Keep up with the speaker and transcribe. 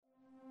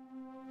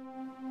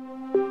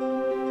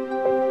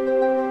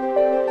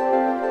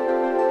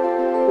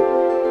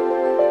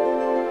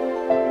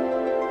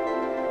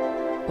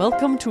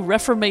Welcome to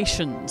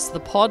Reformations, the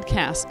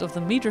podcast of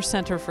the Meter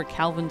Center for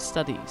Calvin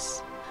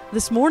Studies.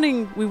 This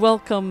morning we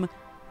welcome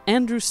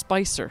Andrew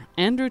Spicer.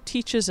 Andrew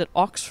teaches at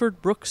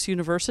Oxford Brookes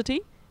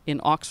University in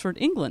Oxford,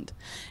 England.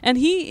 And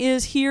he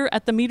is here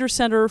at the Meter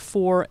Center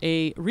for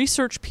a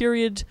research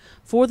period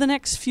for the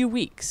next few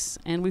weeks.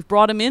 And we've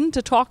brought him in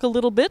to talk a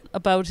little bit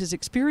about his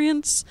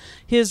experience,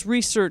 his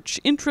research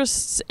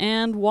interests,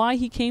 and why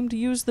he came to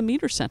use the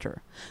Meter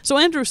Center. So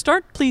Andrew,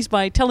 start please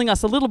by telling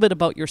us a little bit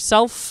about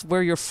yourself,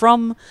 where you're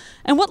from,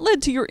 and what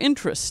led to your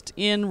interest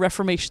in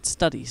Reformation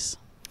studies.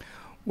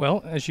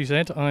 Well, as you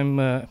said,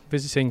 I'm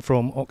visiting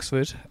from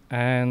Oxford,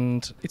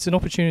 and it's an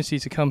opportunity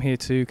to come here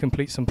to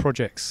complete some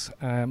projects.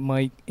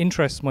 My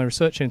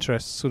research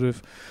interests sort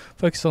of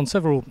focus on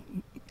several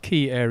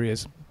key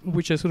areas,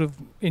 which are sort of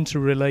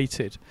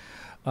interrelated.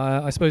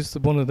 I suppose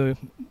one of the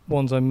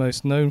ones I'm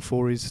most known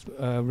for is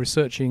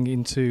researching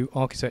into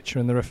architecture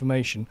and the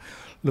Reformation,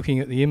 looking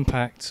at the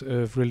impact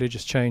of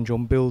religious change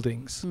on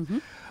buildings. Mm-hmm.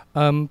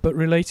 But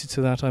related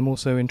to that, I'm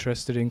also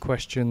interested in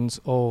questions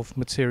of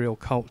material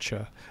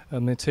culture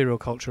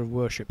of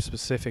worship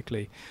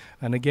specifically,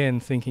 and again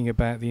thinking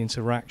about the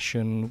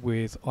interaction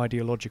with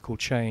ideological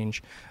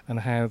change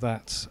and how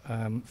that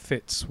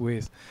fits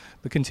with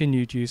the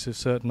continued use of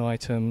certain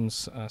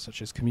items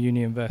such as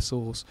communion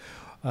vessels,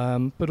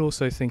 but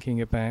also thinking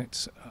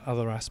about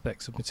other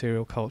aspects of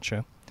material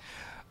culture.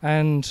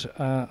 And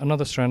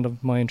another strand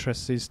of my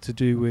interest is to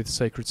do with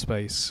sacred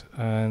space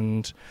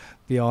and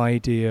the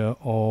idea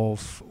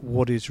of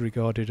what is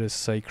regarded as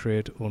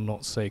sacred or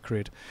not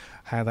sacred,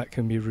 how that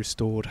can be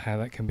restored, how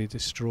that can be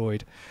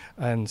destroyed.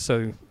 And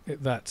so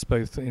that's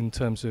both in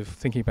terms of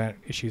thinking about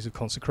issues of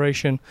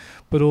consecration,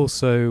 but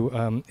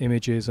also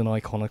images and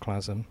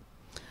iconoclasm.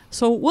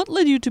 So what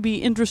led you to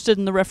be interested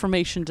in the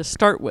Reformation to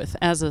start with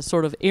as a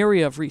sort of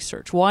area of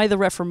research? Why the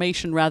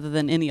Reformation rather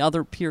than any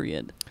other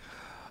period?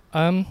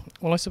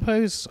 Well, I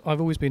suppose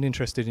I've always been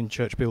interested in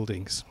church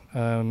buildings.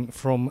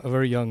 From a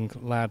very young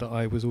lad,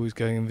 I was always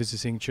going and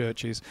visiting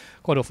churches,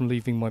 quite often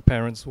leaving my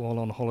parents while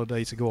on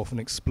holiday to go off and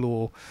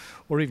explore,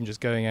 or even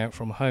just going out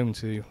from home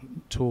to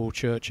tour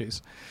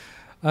churches.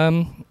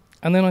 And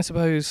then I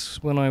suppose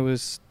when I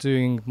was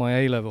doing my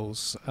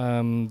A-levels,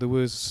 there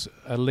was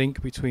a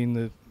link between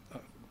the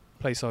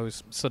place I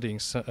was studying,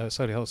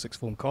 Solihull Sixth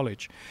Form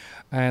College,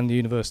 and the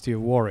University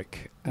of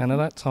Warwick. And at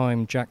that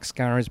time, Jack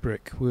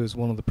Scarisbrick was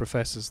one of the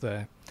professors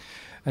there.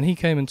 And he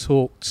came and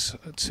talked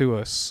to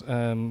us.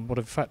 What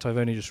in fact I've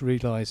only just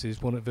realised is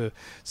one of a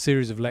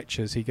series of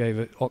lectures he gave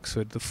at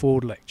Oxford, the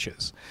Ford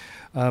Lectures.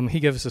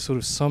 He gave us a sort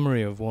of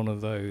summary of one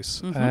of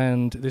those. Mm-hmm.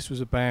 And this was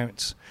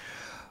about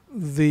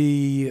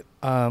the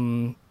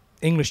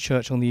English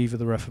church on the eve of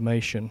the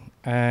Reformation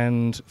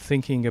and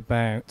thinking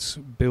about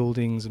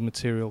buildings and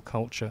material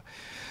culture.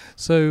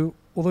 So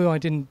although I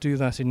didn't do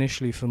that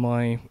initially for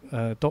my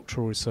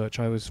doctoral research,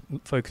 I was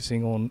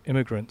focusing on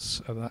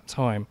immigrants at that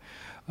time.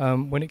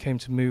 When it came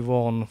to move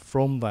on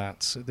from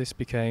that, this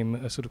became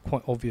a sort of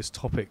quite obvious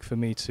topic for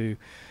me to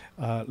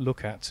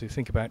look at, to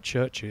think about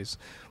churches,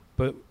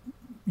 but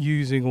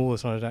using all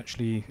that I had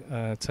actually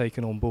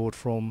taken on board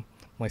from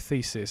my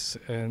thesis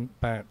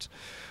about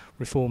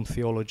Reformed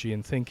theology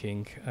and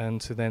thinking,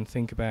 and to then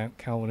think about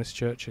Calvinist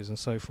churches and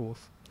so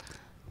forth.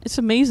 It's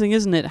amazing,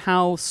 isn't it,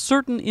 how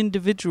certain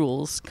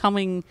individuals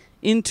coming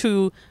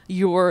into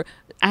your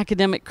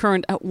academic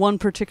current at one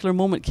particular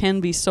moment can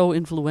be so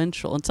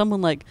influential. And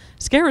someone like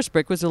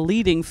Scarisbrick was a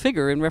leading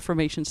figure in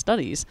Reformation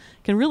studies,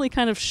 can really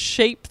kind of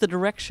shape the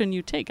direction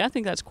you take. I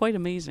think that's quite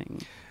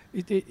amazing.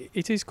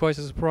 It is quite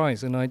a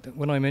surprise, and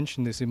when I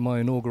mentioned this in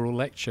my inaugural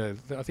lecture,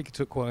 I think it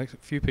took quite a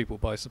few people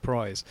by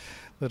surprise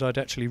that I'd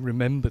actually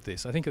remembered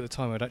this. I think at the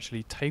time I'd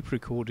actually tape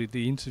recorded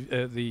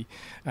the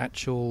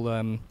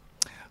actual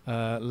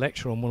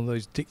lecture on one of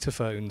those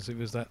dictaphones. It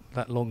was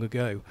that long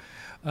ago.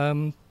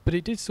 But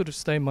it did sort of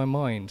stay in my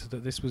mind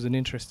that this was an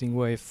interesting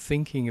way of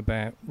thinking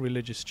about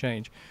religious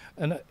change.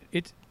 And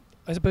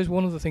I suppose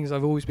one of the things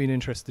I've always been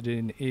interested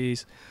in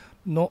is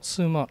not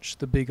so much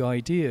the big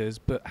ideas,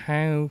 but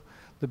how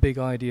the big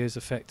ideas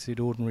affected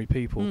ordinary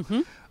people.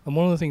 Mm-hmm. And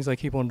one of the things I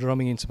keep on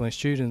drumming into my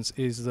students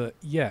is that,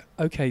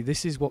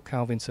 this is what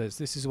Calvin says,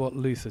 this is what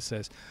Luther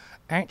says.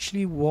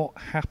 Actually, what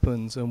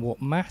happens and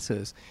what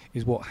matters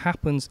is what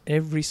happens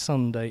every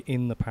Sunday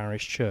in the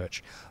parish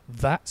church.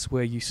 That's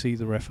where you see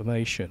the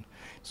Reformation.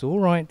 It's all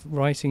right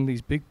writing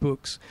these big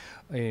books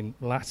in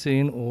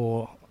Latin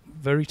or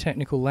very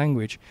technical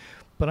language,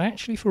 but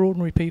actually for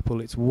ordinary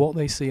people, it's what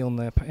they see in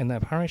their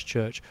parish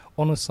church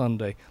on a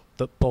Sunday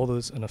that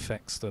bothers and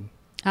affects them.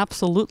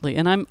 Absolutely,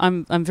 and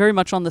I'm very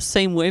much on the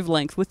same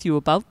wavelength with you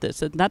about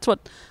this, and that's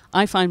what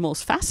I find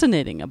most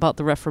fascinating about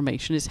the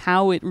Reformation, is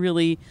how it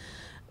really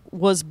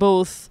was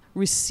both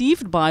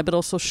received by but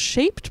also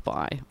shaped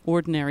by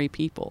ordinary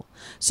people.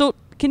 So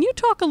can you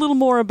talk a little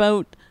more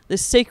about the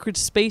sacred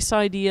space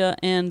idea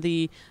and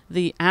the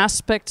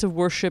aspects of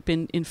worship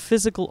in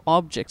physical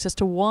objects as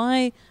to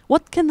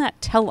what can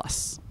that tell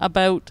us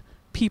about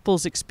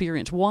people's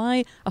experience?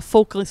 Why a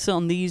focus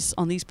on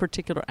these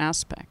particular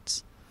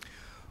aspects?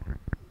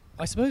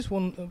 I suppose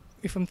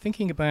if I'm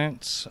thinking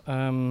about,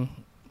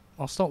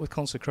 I'll start with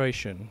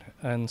consecration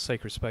and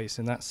sacred space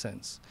in that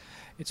sense.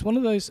 It's one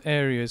of those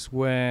areas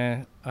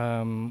where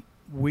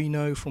we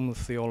know from the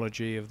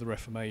theology of the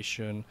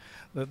Reformation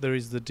that there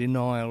is the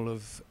denial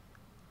of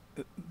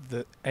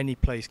that any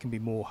place can be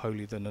more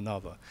holy than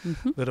another,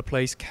 that a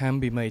place can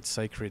be made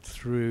sacred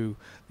through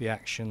the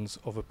actions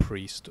of a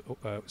priest,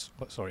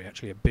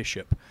 actually a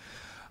bishop,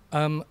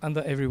 and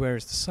that everywhere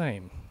is the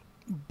same.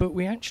 But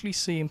we actually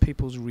see in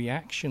people's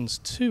reactions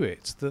to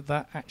it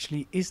that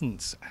actually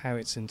isn't how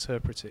it's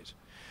interpreted.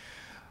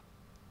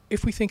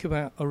 If we think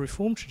about a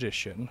Reformed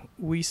tradition,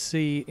 we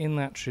see in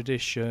that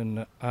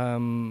tradition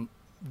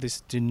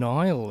this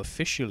denial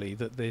officially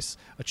that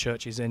a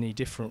church is any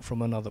different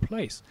from another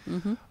place.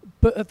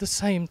 But at the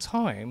same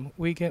time,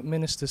 we get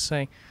ministers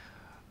saying,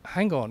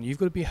 hang on, you've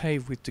got to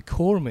behave with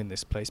decorum in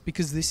this place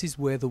because this is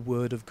where the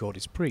word of God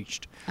is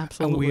preached.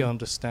 Absolutely. And we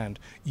understand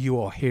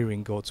you are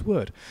hearing God's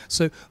word.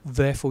 So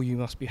therefore you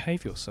must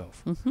behave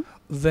yourself.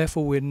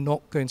 Therefore we're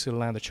not going to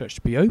allow the church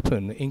to be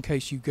open in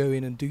case you go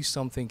in and do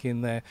something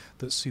in there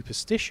that's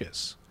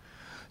superstitious.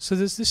 So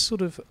there's this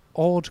sort of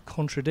odd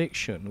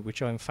contradiction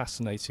which I'm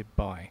fascinated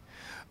by.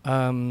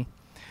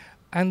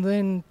 And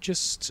then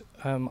just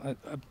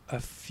a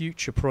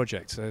future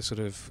project, a sort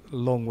of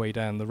long way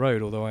down the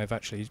road, although I've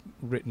actually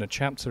written a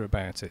chapter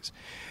about it,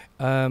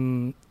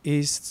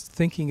 is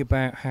thinking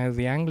about how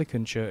the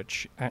Anglican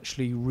Church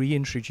actually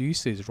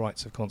reintroduces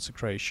rites of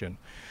consecration.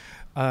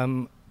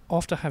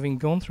 After having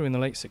gone through in the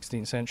late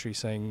 16th century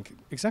saying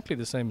exactly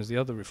the same as the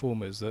other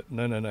reformers that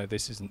no,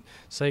 this isn't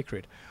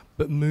sacred,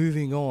 but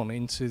moving on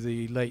into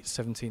the late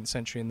 17th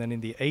century and then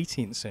in the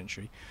 18th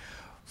century,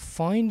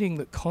 finding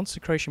that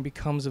consecration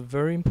becomes a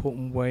very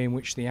important way in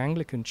which the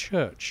Anglican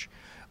Church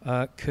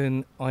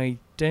can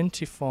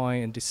identify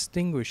and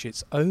distinguish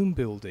its own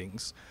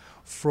buildings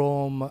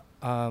from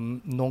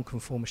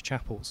nonconformist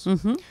chapels.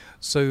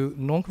 So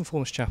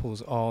nonconformist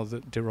chapels are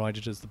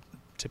derided as the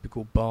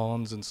typical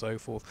barns and so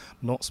forth,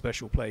 not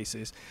special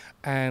places,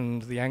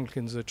 and the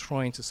Anglicans are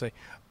trying to say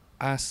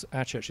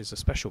our churches are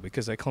special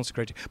because they're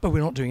consecrated, but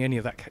we're not doing any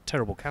of that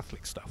terrible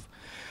Catholic stuff.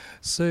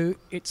 So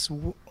it's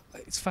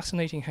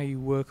fascinating how you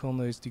work on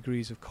those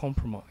degrees of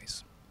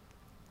compromise.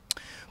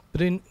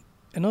 But in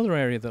another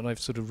area that I've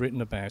sort of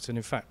written about, and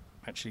in fact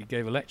actually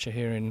gave a lecture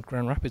here in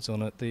Grand Rapids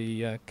on at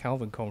the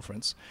Calvin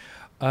Conference,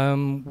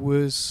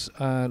 was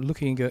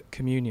looking at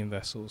communion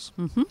vessels.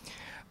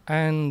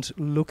 And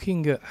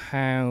looking at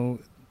how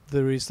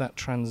there is that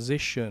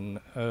transition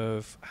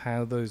of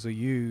how those are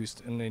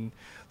used and then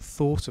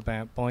thought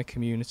about by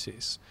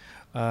communities,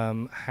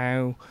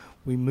 how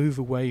we move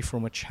away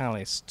from a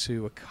chalice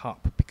to a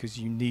cup because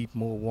you need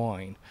more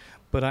wine,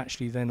 but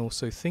actually then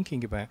also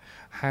thinking about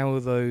how are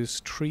those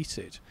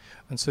treated.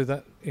 And so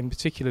that in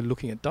particular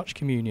looking at Dutch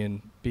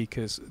communion,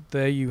 because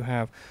there you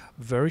have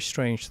very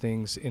strange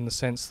things in the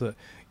sense that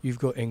you've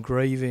got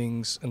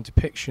engravings and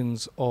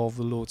depictions of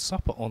the Lord's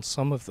Supper on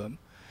some of them,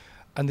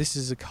 and this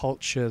is a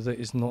culture that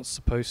is not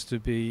supposed to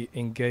be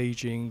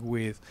engaging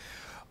with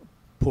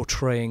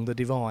portraying the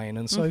divine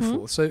and so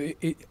forth. So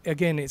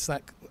it's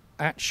that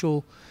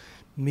actual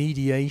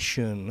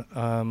mediation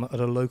at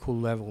a local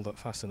level that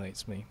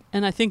fascinates me.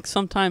 And I think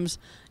sometimes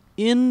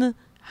in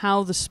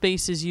how the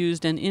space is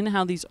used and in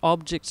how these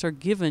objects are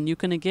given, you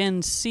can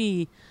again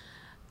see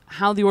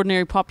how the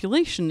ordinary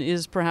population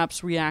is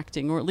perhaps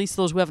reacting, or at least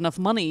those who have enough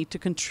money to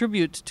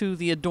contribute to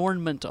the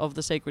adornment of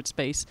the sacred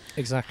space.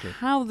 Exactly.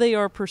 How they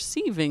are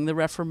perceiving the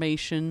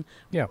Reformation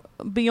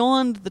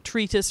beyond the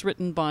treatise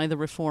written by the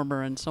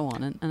Reformer and so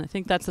on. And I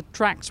think that's the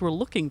tracks we're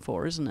looking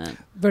for, isn't it?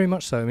 Very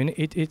much so. I mean,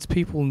 it's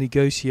people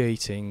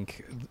negotiating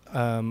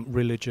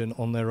religion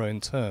on their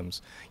own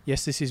terms.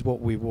 Yes, this is what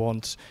we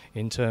want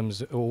in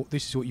terms, or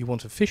this is what you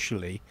want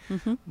officially,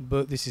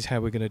 but this is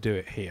how we're going to do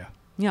it here.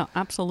 Yeah,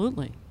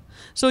 absolutely.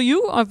 So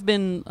you have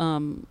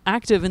been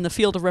active in the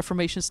field of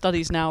Reformation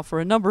studies now for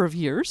a number of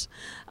years.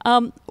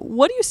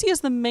 What do you see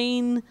as the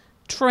main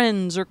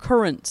trends or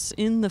currents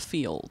in the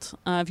field?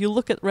 If you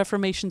look at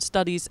Reformation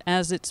studies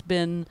as it's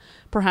been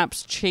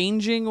perhaps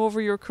changing over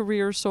your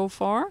career so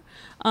far,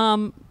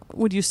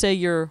 would you say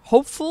you're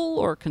hopeful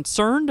or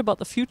concerned about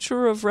the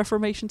future of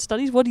Reformation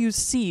studies? What do you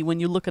see when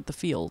you look at the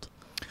field?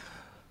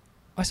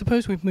 I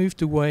suppose we've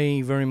moved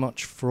away very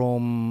much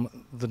from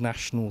the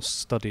national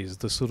studies,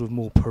 the sort of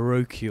more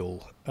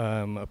parochial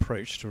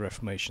approach to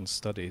Reformation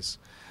studies,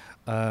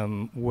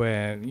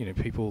 where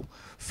people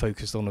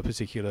focused on a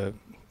particular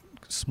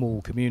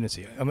small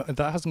community. I mean,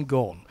 that hasn't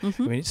gone. I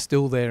mean, it's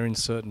still there in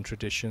certain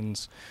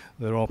traditions.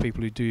 There are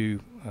people who do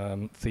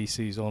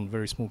theses on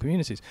very small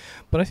communities.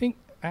 But I think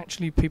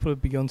actually people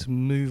have begun to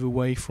move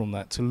away from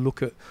that to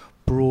look at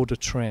broader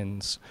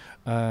trends.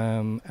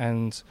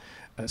 And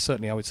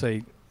certainly I would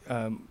say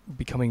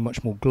becoming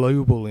much more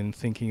global in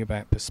thinking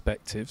about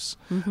perspectives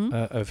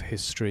of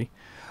history.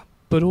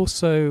 But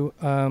also,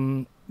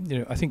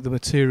 I think the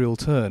material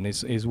turn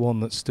is one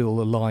that's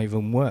still alive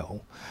and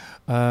well.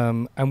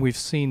 And we've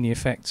seen the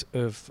effect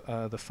of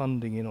the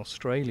funding in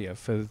Australia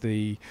for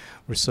the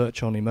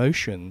research on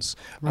emotions,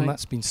 and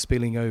that's been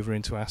spilling over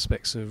into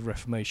aspects of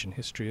Reformation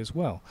history as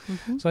well.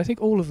 Mm-hmm. So I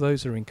think all of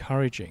those are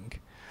encouraging.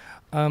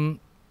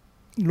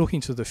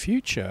 Looking to the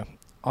future,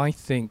 I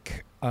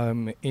think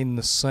in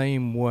the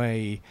same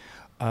way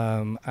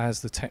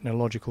as the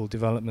technological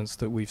developments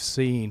that we've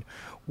seen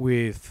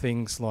with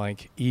things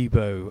like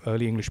EBO,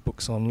 Early English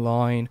Books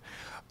Online,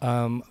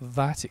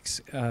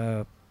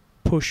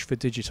 push for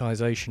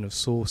digitization of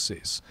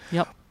sources,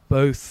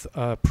 both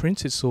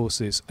printed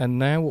sources, and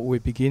now what we're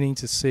beginning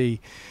to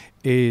see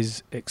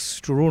is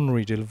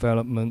extraordinary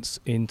developments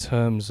in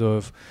terms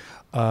of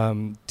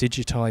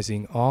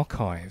digitizing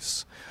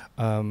archives,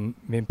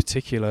 in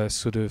particular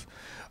sort of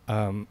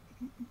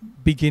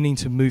beginning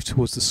to move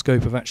towards the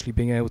scope of actually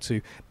being able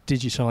to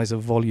digitize a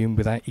volume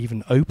without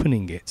even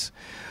opening it,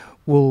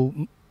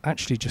 will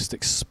actually just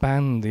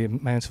expand the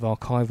amount of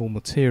archival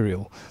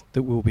material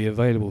that will be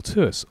available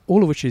to us,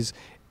 all of which is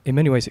in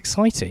many ways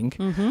exciting.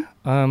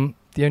 Mm-hmm.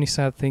 The only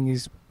sad thing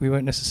is we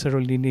won't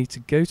necessarily need to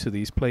go to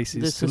these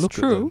places to look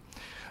at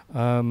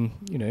them.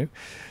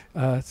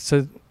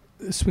 So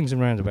swings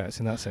and roundabouts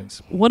in that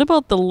sense. What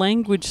about the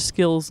language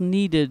skills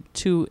needed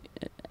to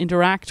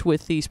interact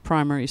with these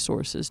primary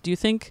sources? Do you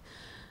think,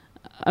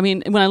 I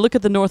mean, when I look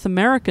at the North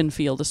American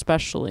field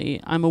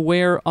especially, I'm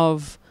aware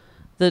of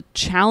the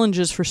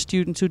challenges for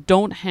students who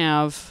don't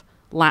have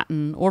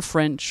Latin or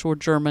French or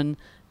German.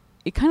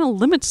 It kind of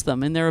limits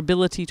them in their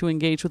ability to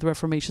engage with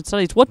Reformation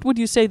studies. What would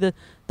you say the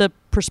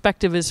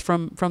perspective is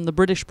from the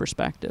British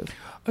perspective?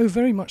 Oh,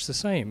 very much the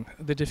same,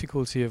 the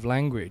difficulty of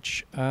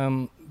language.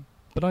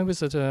 But I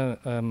was at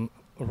a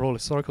Royal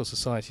Historical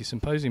Society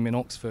symposium in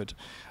Oxford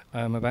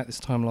about this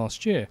time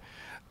last year,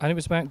 and it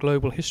was about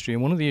global history,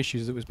 and one of the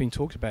issues that was being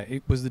talked about,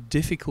 it was the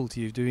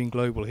difficulty of doing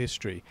global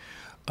history,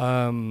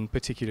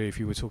 particularly if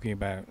you were talking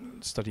about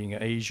studying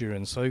Asia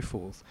and so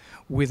forth,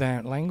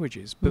 without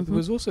languages. But there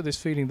was also this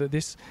feeling that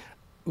this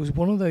was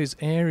one of those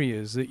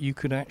areas that you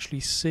could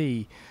actually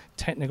see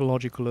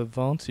technological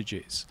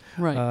advantages,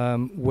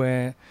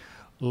 where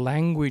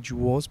language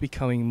was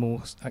becoming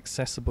more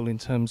accessible in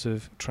terms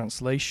of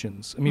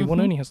translations. I mean,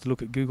 one only has to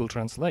look at Google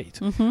Translate.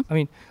 I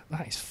mean,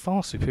 that is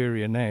far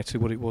superior now to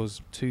what it was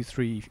 2,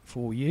 3,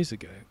 4 years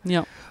ago.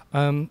 Yeah.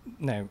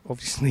 Now,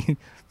 obviously,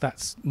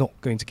 that's not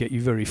going to get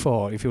you very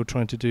far if you're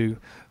trying to do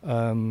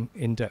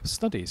in-depth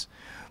studies.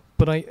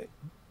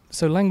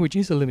 So language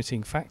is a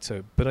limiting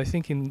factor, but I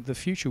think in the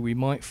future we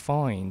might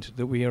find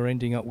that we are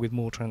ending up with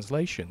more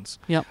translations,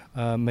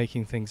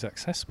 making things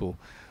accessible.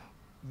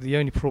 The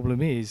only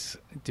problem is,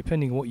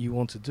 depending on what you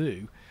want to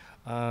do,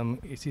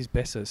 it is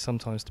better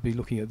sometimes to be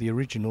looking at the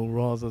original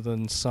rather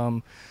than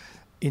some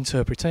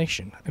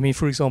interpretation. I mean,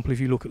 for example, if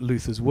you look at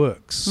Luther's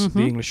works,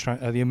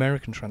 the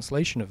American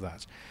translation of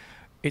that,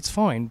 it's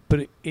fine,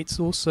 but it's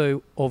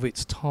also of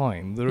its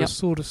time. There are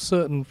sort of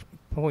certain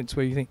points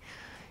where you think,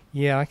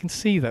 yeah, I can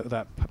see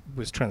that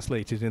was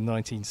translated in the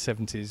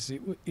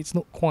 1970s. It's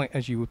not quite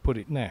as you would put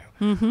it now.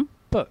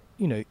 But,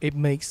 you know, it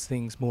makes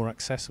things more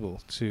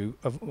accessible to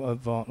a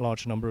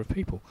large number of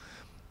people.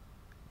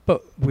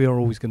 But we are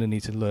always going to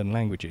need to learn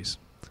languages.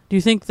 Do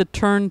you think the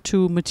turn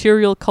to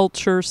material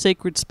culture,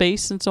 sacred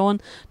space, and so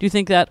on, do you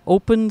think that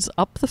opens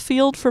up the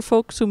field for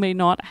folks who may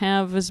not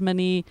have as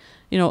many,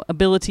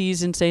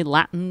 abilities in, say,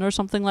 Latin or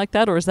something like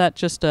that? Or is that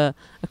just a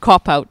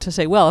cop-out to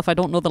say, well, if I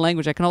don't know the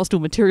language, I can always do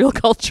material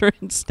culture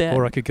instead?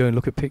 Or I could go and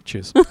look at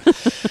pictures.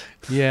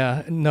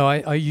 Yeah, no,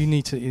 you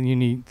need...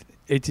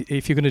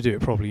 if you're going to do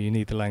it properly, you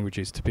need the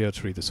languages to be able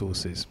to read the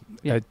sources.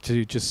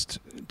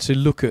 To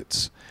look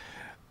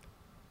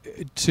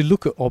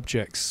at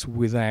objects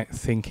without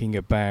thinking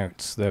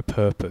about their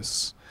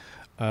purpose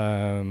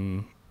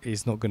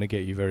is not going to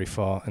get you very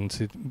far. And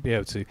to be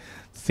able to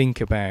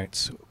think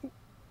about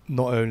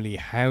not only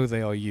how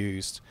they are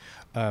used,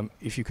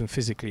 if you can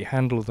physically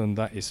handle them,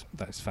 that is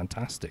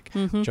fantastic,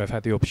 which I've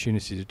had the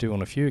opportunity to do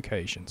on a few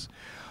occasions.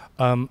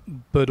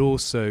 But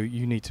also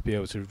you need to be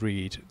able to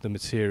read the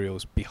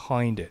materials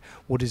behind it.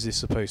 What is this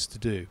supposed to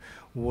do?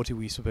 What are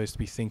we supposed to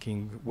be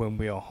thinking when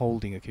we are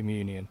holding a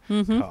communion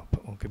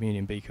cup or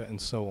communion beaker and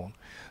so on?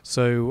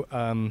 So,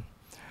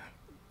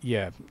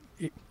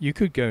 you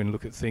could go and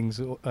look at things,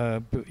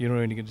 but you're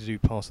only going to do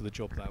part of the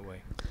job that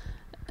way.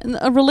 And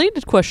a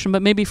related question,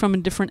 but maybe from a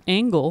different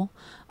angle,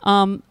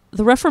 the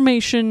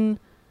Reformation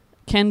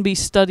can be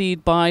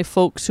studied by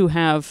folks who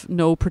have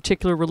no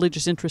particular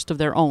religious interest of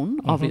their own,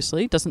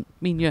 obviously. Doesn't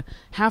mean you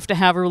have to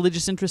have a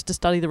religious interest to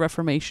study the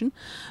Reformation.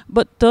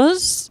 But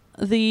does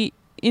the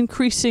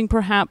increasing,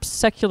 perhaps,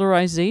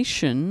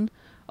 secularization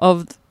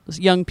of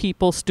young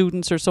people,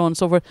 students, or so on and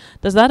so forth,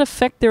 does that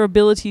affect their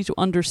ability to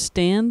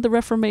understand the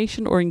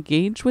Reformation or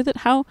engage with it?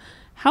 How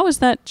has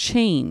that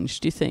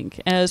changed, do you think,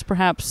 as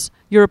perhaps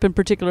Europe in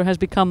particular has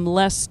become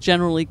less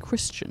generally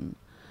Christian?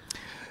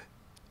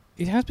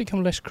 It has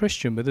become less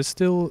Christian, but there's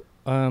still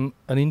an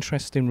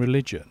interest in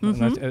religion,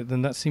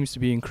 and that seems to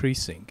be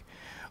increasing.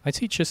 I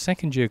teach a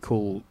second-year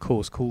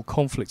course called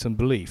Conflict and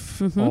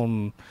Belief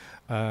on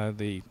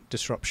the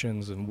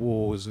disruptions and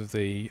wars of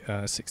the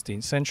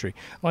 16th century.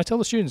 And I tell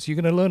the students,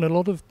 you're going to learn a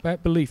lot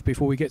about belief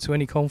before we get to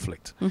any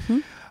conflict. Mm-hmm.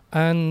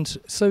 And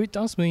so it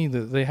does mean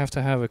that they have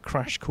to have a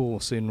crash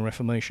course in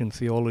Reformation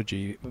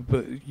theology,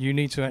 but you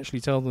need to actually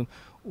tell them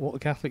what the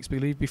Catholics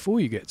believe before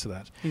you get to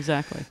that.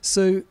 Exactly.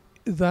 So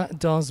that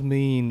does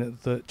mean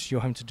that you're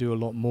having to do a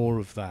lot more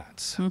of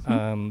that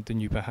than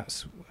you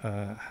perhaps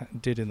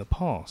did in the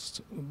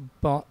past.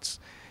 But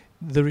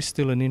there is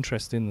still an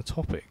interest in the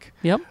topic.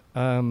 Yep.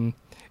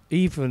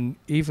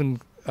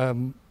 Even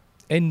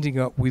ending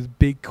up with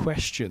big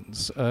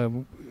questions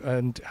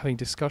and having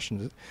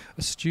discussions.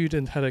 A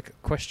student had a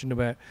question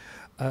about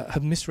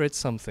had misread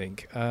something.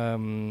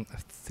 I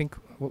think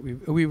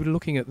we were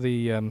looking at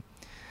the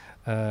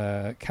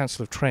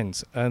Council of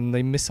Trent, and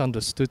they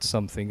misunderstood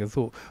something and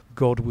thought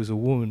God was a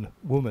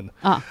woman.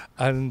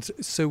 And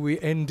so we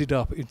ended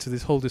up into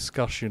this whole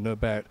discussion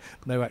about,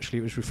 no, actually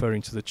it was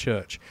referring to the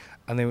church.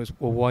 And there was,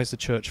 well, why is the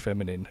church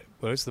feminine?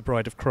 Well, it's the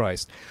bride of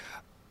Christ.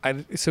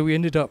 And so we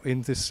ended up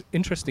in this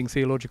interesting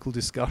theological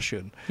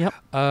discussion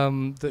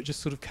that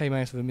just sort of came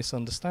out of a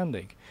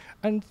misunderstanding.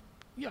 And,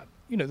 yeah,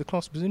 the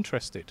class was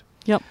interested.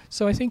 Yep.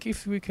 So I think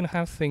if we can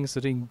have things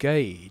that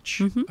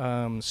engage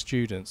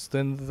students,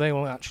 then they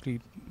will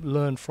actually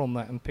learn from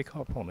that and pick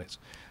up on it.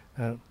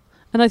 And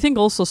I think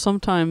also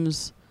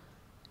sometimes,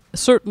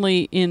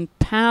 certainly in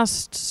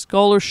past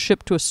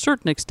scholarship to a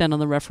certain extent on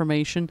the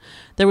Reformation,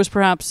 there was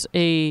perhaps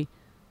a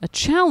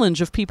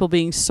challenge of people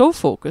being so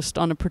focused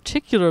on a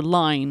particular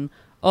line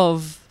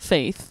of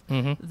faith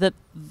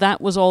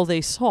that was all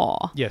they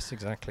saw. Yes,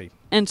 exactly.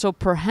 And so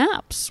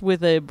perhaps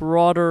with a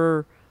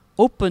broader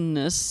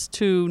openness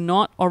to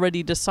not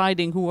already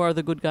deciding who are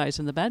the good guys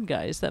and the bad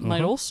guys, that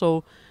might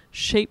also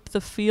shape the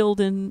field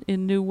in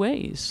new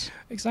ways.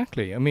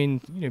 Exactly. I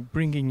mean,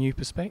 bringing new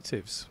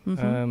perspectives.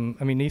 I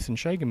mean, Ethan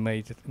Shagan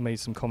made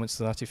some comments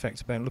to that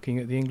effect about looking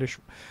at the English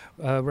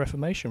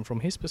Reformation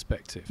from his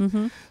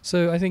perspective.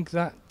 So I think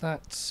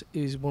that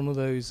is one of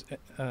those.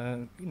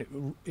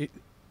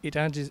 It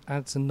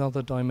adds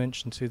another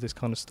dimension to this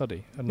kind of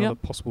study, another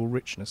possible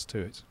richness to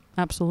it.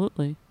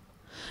 Absolutely.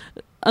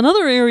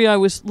 Another area I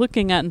was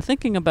looking at and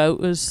thinking about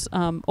was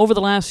over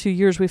the last few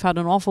years we've had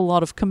an awful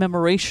lot of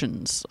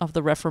commemorations of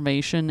the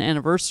Reformation,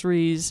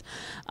 anniversaries.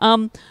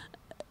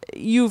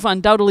 You've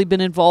undoubtedly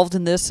been involved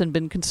in this and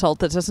been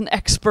consulted as an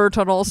expert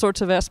on all sorts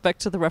of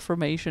aspects of the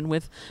Reformation,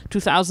 with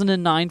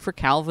 2009 for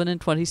Calvin and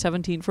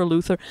 2017 for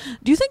Luther.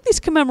 Do you think these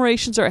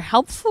commemorations are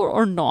helpful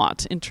or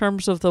not in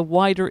terms of the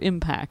wider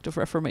impact of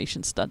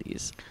Reformation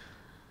studies?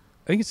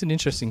 I think it's an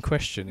interesting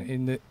question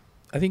in that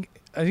I think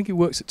it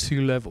works at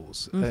two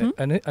levels.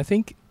 And I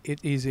think it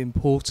is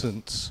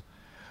important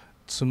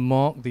to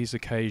mark these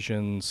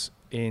occasions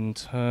in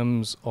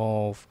terms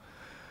of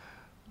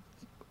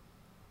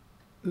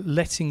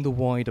letting the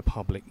wider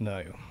public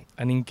know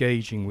and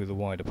engaging with the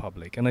wider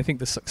public. And I think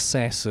the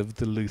success of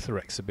the Luther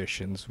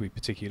exhibitions, we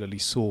particularly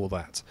saw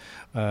that,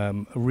 a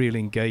real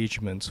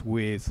engagement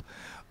with,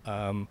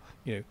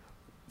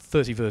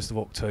 31st of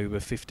October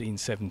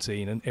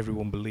 1517, and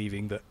everyone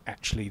believing that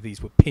actually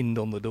these were pinned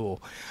on the door.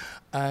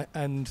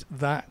 And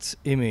that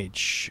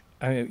image,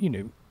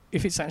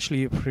 if it's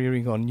actually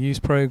appearing on news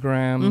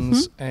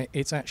programs,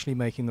 it's actually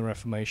making the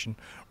Reformation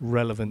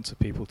relevant to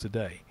people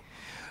today.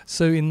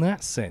 So in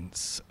that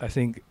sense, I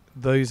think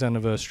those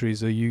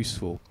anniversaries are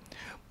useful.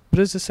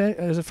 But as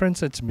a friend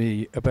said to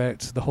me about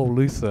the whole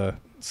Luther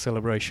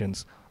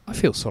celebrations, I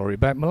feel sorry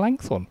about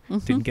Melanchthon.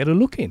 Didn't get a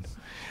look in.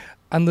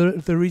 And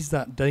there is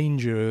that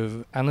danger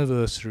of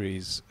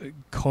anniversaries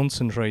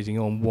concentrating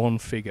on one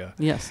figure.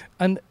 Yes.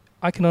 And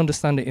I can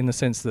understand it in the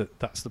sense that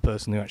that's the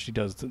person who actually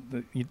does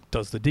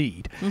the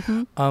deed.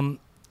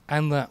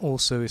 And that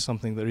also is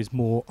something that is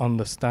more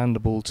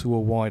understandable to a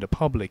wider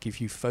public if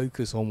you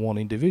focus on one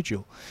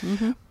individual.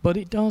 But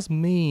it does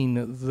mean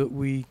that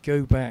we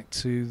go back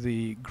to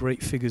the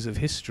great figures of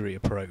history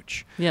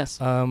approach. Yes.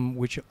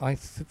 Which I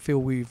feel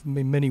we've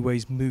in many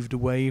ways moved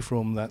away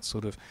from that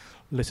sort of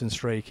Lytton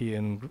Strachey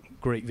and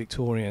great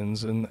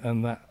Victorians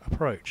and that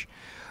approach.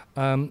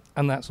 And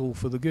that's all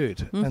for the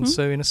good. And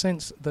so in a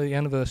sense, the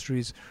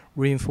anniversaries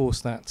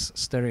reinforce that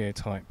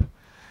stereotype.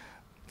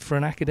 For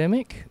an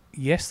academic,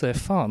 yes, they're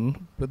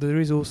fun, but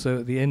there is also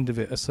at the end of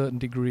it a certain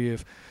degree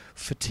of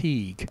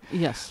fatigue.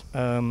 Yes.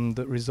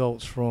 That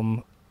results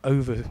from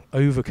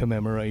over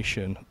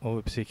commemoration of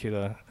a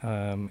particular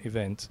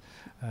event,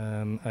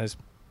 as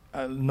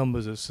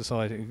numbers of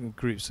society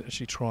groups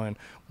actually try and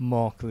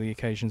mark the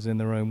occasions in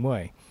their own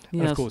way.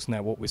 Yes. And of course,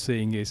 now what we're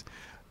seeing is,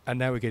 and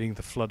now we're getting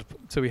the flood.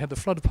 So we had the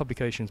flood of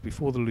publications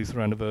before the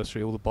Luther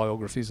anniversary, all the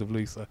biographies of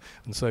Luther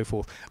and so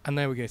forth. And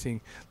now we're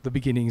getting the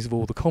beginnings of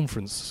all the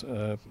conference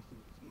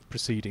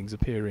proceedings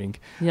appearing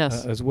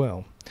as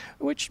well,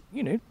 which,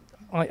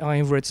 I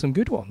have read some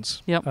good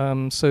ones. Yep.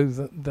 So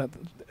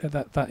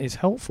that is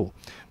helpful,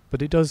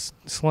 but it does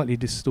slightly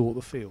distort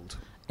the field.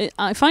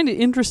 I find it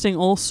interesting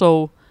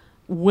also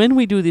when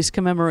we do these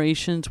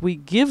commemorations, we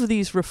give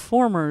these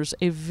reformers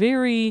a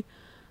very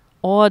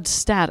odd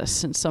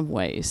status in some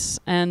ways.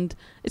 And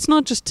it's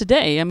not just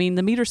today. I mean,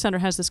 the Meter Center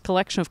has this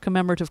collection of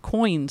commemorative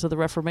coins of the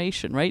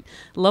Reformation, right?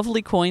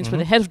 Lovely coins with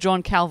the head of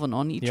John Calvin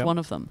on each one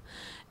of them.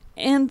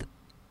 And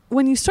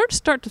when you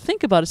start to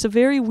think about it, it's a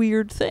very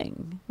weird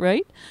thing,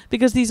 right?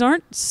 Because these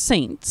aren't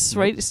saints,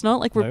 right? It's not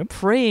like we're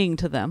praying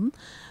to them,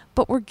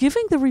 but we're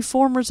giving the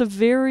reformers a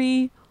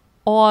very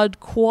odd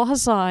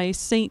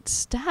quasi-saint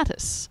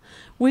status,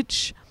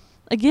 which,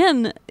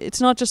 again,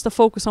 it's not just the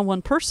focus on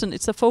one person,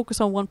 it's the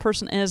focus on one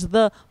person as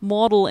the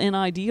model and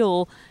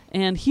ideal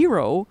and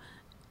hero,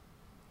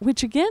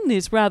 which again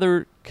is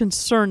rather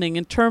concerning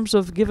in terms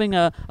of giving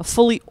a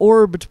fully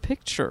orbed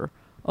picture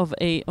of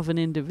an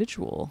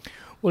individual.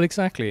 Well,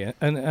 exactly,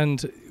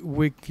 and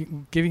we're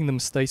giving them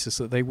status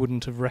that they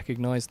wouldn't have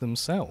recognised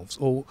themselves.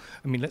 Or,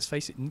 I mean, let's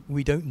face it,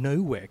 we don't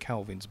know where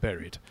Calvin's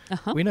buried.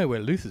 We know where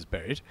Luther's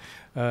buried,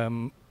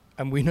 and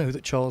we know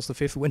that Charles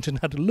V went and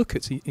had a look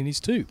in his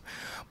tomb.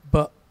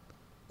 But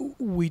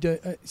we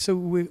don't. So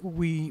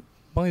we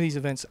by these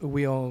events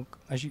we are,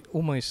 as you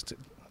almost,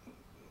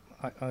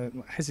 I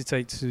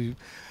hesitate to.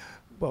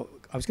 Well,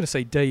 I was going to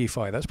say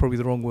deify, that's probably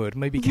the wrong word,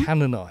 maybe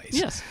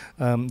canonise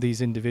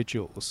these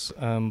individuals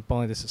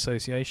by this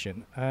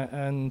association.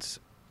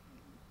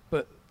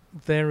 But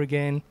there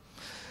again,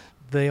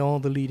 they are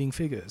the leading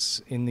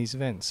figures in these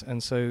events.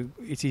 And so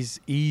it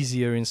is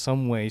easier in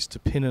some ways to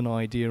pin an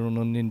idea on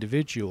an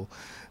individual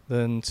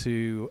than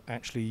to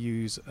actually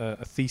use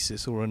a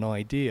thesis or an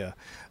idea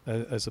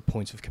as a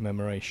point of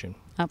commemoration.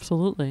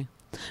 Absolutely.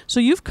 So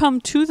you've come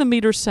to the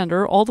Meter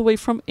Center all the way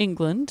from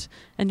England,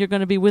 and you're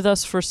going to be with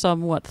us for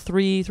some,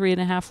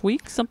 3.5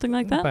 weeks, something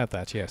like that? About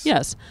that, yes.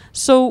 Yes.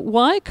 So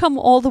why come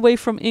all the way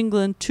from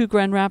England to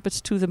Grand Rapids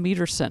to the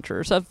Meter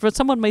Center? So for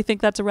someone may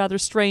think that's a rather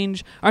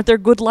strange. Aren't there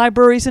good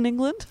libraries in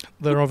England?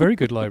 There are very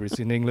good libraries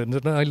in England,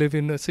 and I live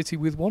in a city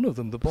with one of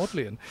them, the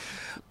Bodleian.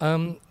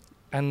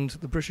 And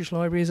the British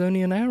Library is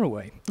only an hour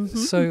away.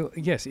 So,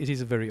 yes, it is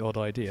a very odd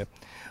idea.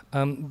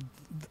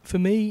 For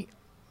me,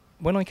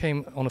 when I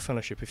came on a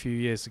fellowship a few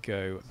years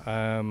ago,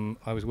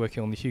 I was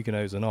working on the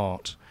Huguenots and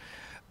art,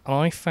 and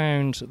I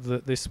found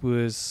that this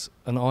was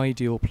an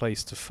ideal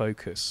place to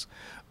focus,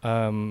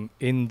 in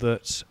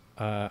that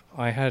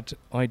I had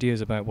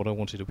ideas about what I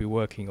wanted to be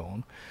working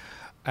on,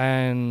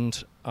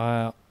 and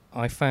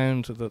I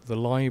found that the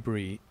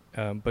library,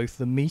 both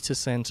the Meter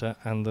Center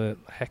and the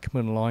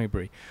Heckman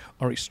Library,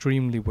 are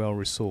extremely well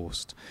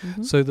resourced,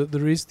 so that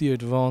there is the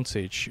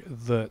advantage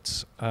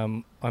that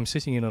I'm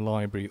sitting in a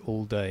library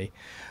all day,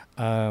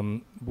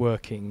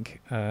 working,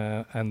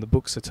 and the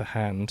books are to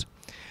hand,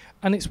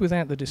 and it's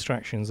without the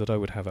distractions that I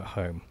would have at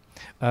home.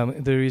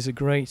 There is a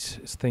great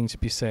thing to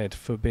be said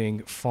for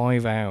being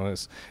 5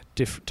 hours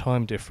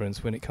time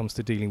difference when it comes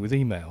to dealing with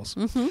emails.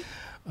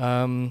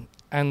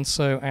 And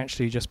so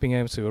actually just being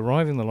able to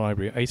arrive in the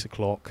library at 8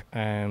 o'clock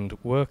and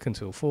work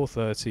until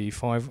 4:30,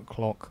 5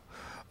 o'clock,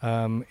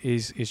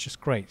 is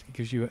just great. It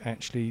gives you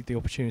actually the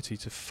opportunity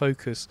to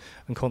focus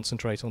and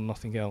concentrate on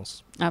nothing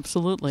else.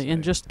 Absolutely,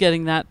 and just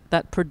getting that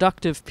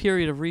productive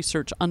period of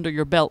research under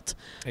your belt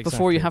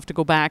before you have to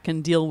go back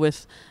and deal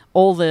with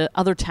all the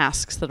other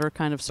tasks that are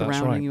kind of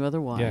surrounding you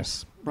otherwise.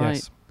 Yes. Right.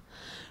 Yes.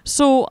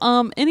 So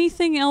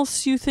anything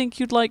else you think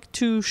you'd like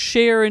to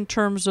share in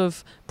terms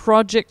of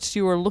projects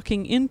you are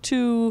looking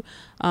into,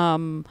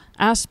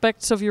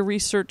 aspects of your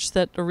research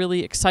that are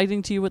really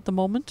exciting to you at the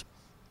moment?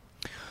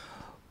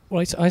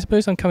 Well, I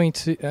suppose I'm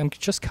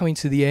just coming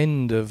to the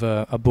end of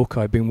a book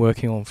I've been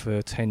working on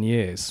for 10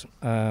 years.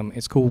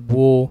 It's called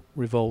War,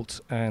 Revolt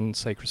and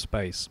Sacred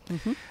Space.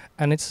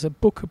 And it's a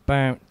book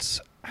about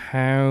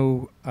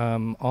how,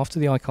 after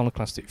the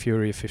iconoclastic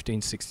fury of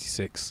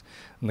 1566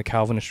 and the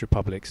Calvinist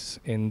republics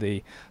in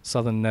the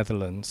southern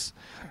Netherlands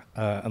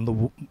and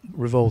the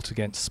revolt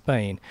against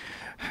Spain,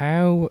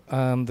 how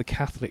the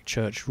Catholic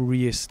Church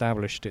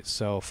re-established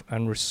itself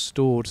and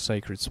restored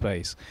sacred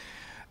space.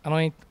 And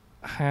I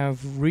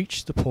have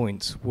reached the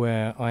point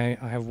where I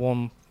have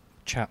one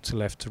chapter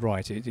left to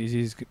write. It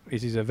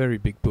is a very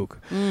big book,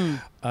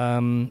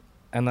 and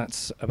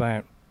that's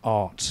about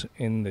art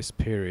in this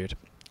period.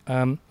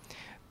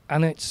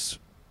 And it's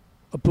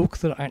a book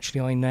that actually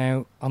I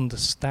now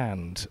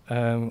understand.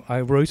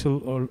 I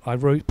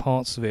wrote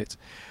parts of it,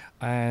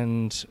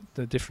 and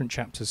the different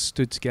chapters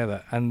stood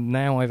together. And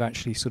now I've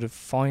actually sort of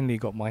finally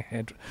got my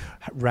head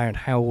around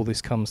how all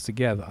this comes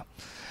together.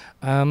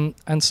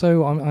 And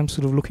so I'm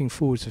sort of looking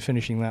forward to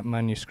finishing that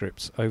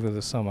manuscript over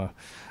the summer,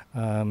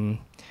 and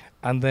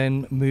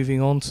then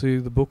moving on to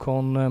the book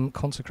on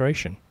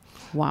consecration.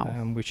 Wow!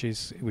 Which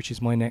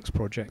is my next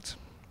project.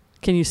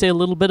 Can you say a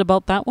little bit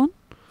about that one?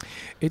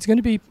 It's going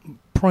to be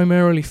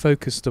primarily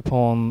focused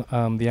upon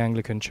the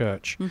Anglican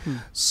Church.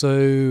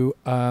 So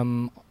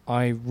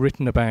I've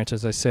written about,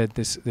 as I said,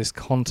 this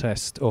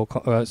contest or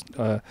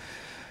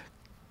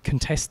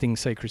contesting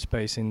sacred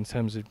space in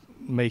terms of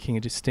making a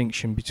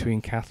distinction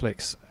between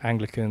Catholics,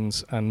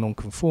 Anglicans and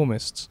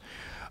nonconformists.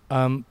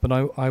 But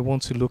I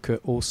want to look at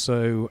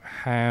also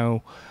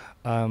how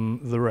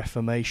the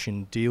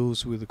Reformation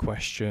deals with the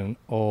question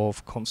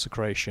of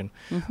consecration,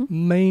 Mm-hmm.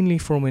 mainly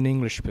from an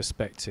English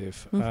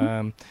perspective.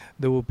 Mm-hmm.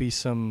 There will be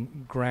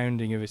some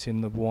grounding of it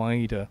in the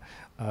wider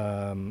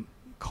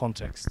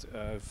context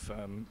of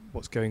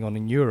what's going on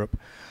in Europe,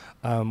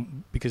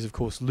 because of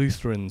course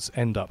Lutherans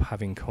end up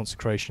having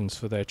consecrations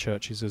for their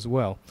churches as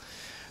well.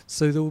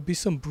 So there will be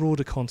some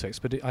broader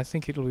context, but I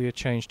think it'll be a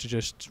change to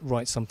just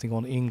write something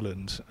on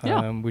England,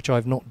 which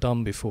I've not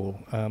done before,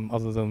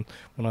 other than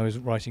when I was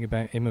writing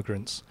about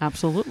immigrants.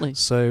 Absolutely.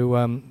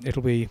 So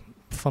it'll be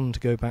fun to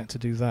go back to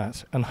do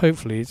that, and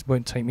hopefully it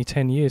won't take me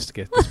 10 years to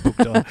get this book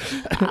done.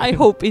 I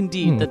hope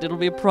indeed that it'll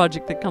be a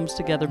project that comes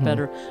together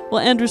better. Well,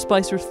 Andrew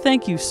Spicer,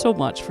 thank you so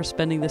much for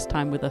spending this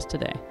time with us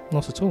today.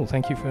 Not at all.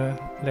 Thank you for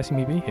letting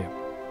me be here.